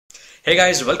Hey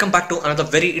guys, welcome back to another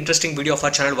very interesting video of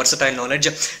our channel Versatile Knowledge.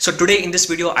 So today in this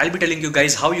video I'll be telling you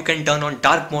guys how you can turn on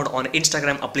dark mode on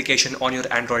Instagram application on your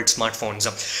Android smartphones.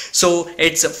 So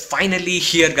it's finally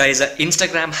here guys.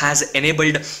 Instagram has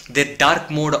enabled their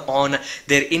dark mode on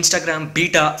their Instagram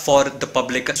beta for the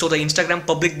public. So the Instagram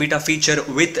public beta feature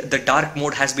with the dark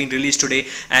mode has been released today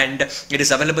and it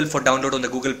is available for download on the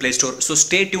Google Play Store. So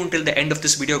stay tuned till the end of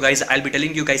this video guys. I'll be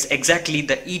telling you guys exactly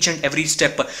the each and every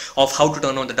step of how to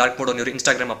turn on the dark mode on your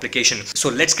Instagram application. So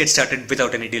let's get started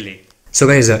without any delay. So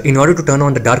guys, in order to turn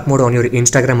on the dark mode on your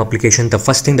Instagram application, the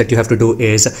first thing that you have to do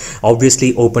is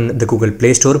obviously open the Google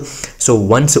Play Store. So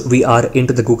once we are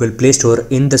into the Google Play Store,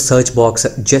 in the search box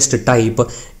just type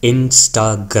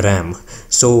Instagram.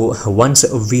 So once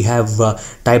we have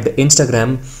typed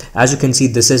Instagram, as you can see,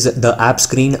 this is the app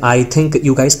screen. I think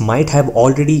you guys might have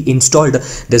already installed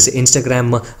this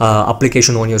Instagram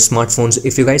application on your smartphones.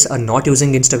 If you guys are not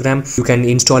using Instagram, you can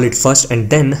install it first, and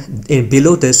then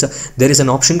below this there is an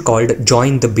option called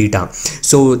join the beta.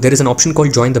 So there is an option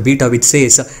called join the beta which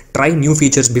says try new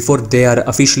features before they are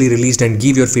officially released and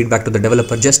give your feedback to the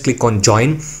developer. Just click on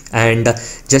join and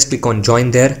just click on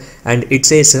join there, and it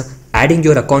says adding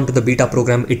your account to the beta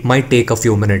program. It might take a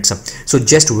few minutes, so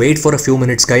just wait for a few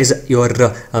minutes guys. Your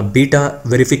beta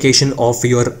verification of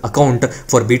your account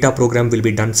for beta program will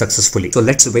be done successfully. So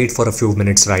let's wait for a few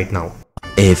minutes right now.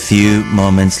 A few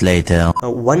moments later.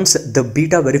 Once the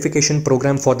beta verification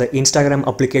program for the Instagram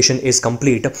application is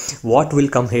complete, what will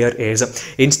come here is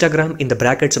Instagram in the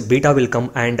brackets beta will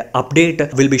come and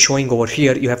update will be showing over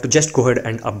here. You have to just go ahead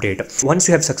and update. Once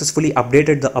you have successfully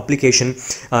updated the application,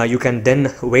 you can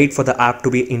then wait for the app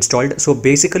to be installed. So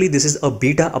basically this is a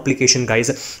beta application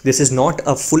guys. This is not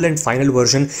a full and final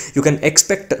version. You can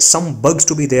expect some bugs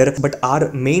to be there, but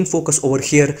our main focus over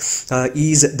here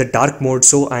is the dark mode.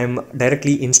 So I am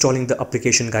directly installing the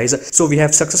application guys. So we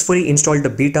have successfully installed the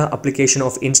beta application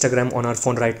of Instagram on our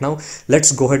phone right now.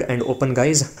 Let's go ahead and open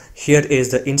guys. Here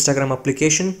is the Instagram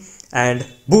application, and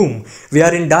boom, we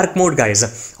are in dark mode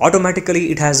guys. Automatically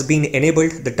it has been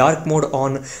enabled. The dark mode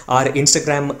on our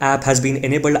Instagram app has been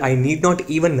enabled. I need not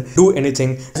even do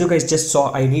anything. As you guys just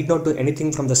saw, I need not do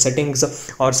anything from the settings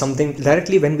or something.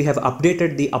 Directly when we have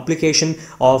updated the application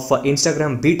of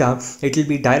Instagram beta, it will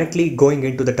be directly going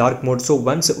into the dark mode. So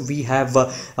once we have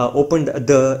opened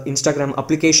the Instagram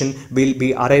application, we'll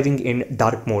be arriving in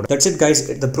dark mode. That's it guys.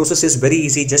 The process is very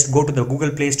easy. Just go to the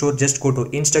Google Play Store, just go to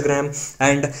Instagram,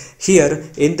 and here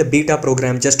in the beta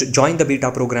program, just join the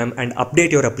beta program and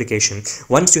update your application.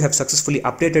 Once you have successfully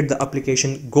updated the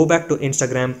application, go back to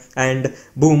Instagram and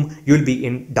boom, you'll be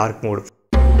in dark mode.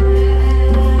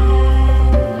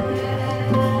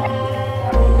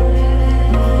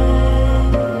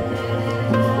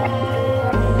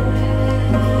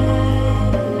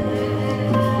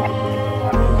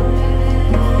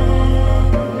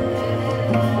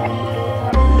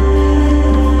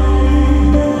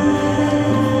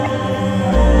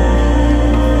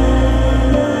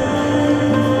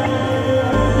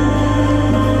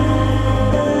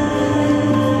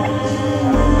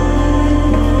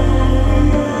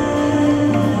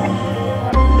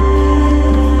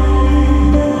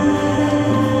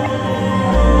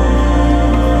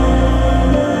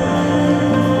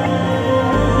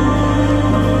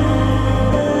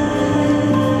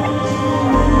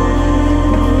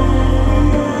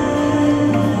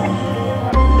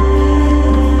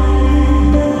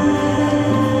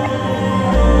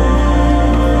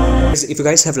 If you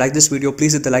guys have liked this video,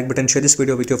 please hit the like button, share this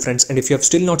video with your friends, and if you have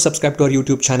still not subscribed to our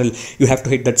YouTube channel, you have to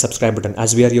hit that subscribe button,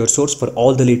 as we are your source for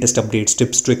all the latest updates,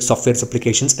 tips, tricks, softwares,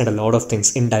 applications, and a lot of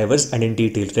things in diverse and in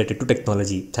detail related to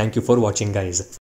technology. Thank you for watching guys.